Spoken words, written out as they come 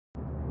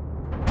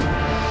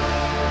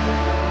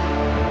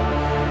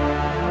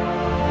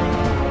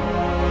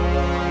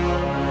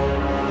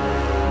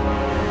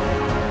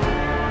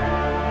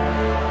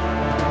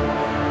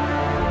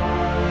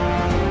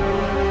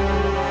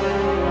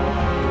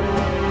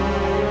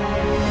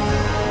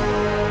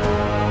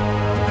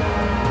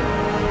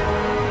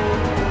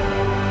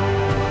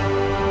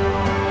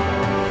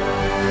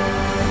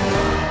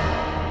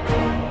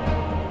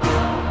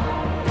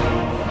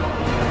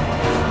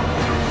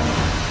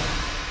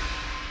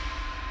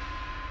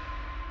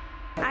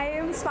I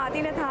am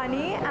Swati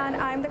Nathani, and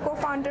I'm the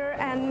co-founder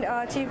and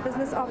Chief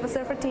Business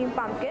Officer for Team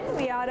Pumpkin.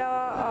 We are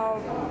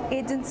an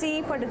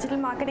agency for digital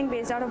marketing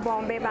based out of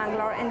Bombay,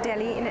 Bangalore, and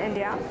Delhi in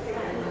India.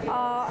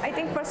 I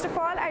think first of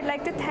all, I'd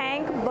like to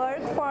thank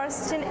BERG for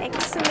such an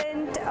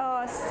excellent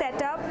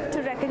setup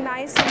to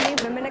recognize so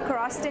many women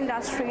across the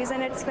industries,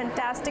 and it's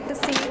fantastic to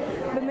see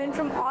women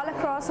from all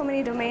across so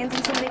many domains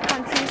and so many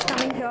countries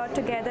coming here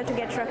together to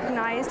get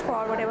recognized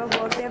for whatever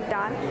work they've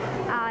done.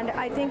 And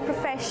I think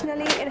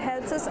professionally it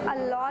helps us a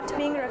lot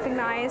being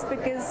recognized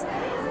because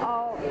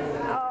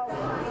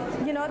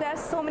there are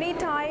so many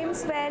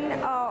times when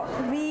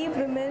we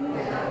women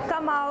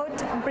come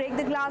out, break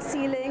the glass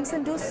ceilings,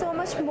 and do so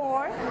much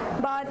more,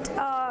 but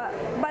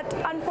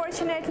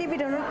unfortunately we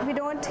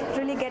don't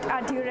really get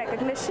our due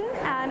recognition.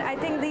 And I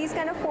think these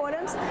kind of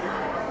forums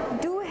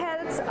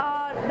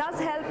does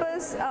help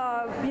us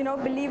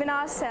believe in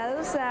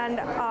ourselves and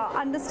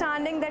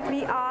understanding that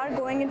we are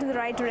going into the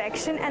right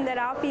direction, and there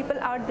are people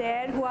out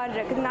there who are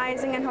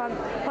recognizing and who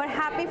are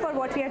happy for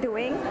what we are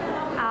doing.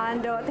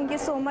 And thank you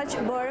so much,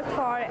 BERG,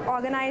 for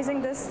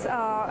organizing this.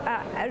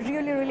 I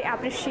really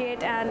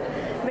appreciate and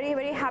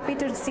very happy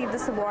to receive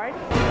this award.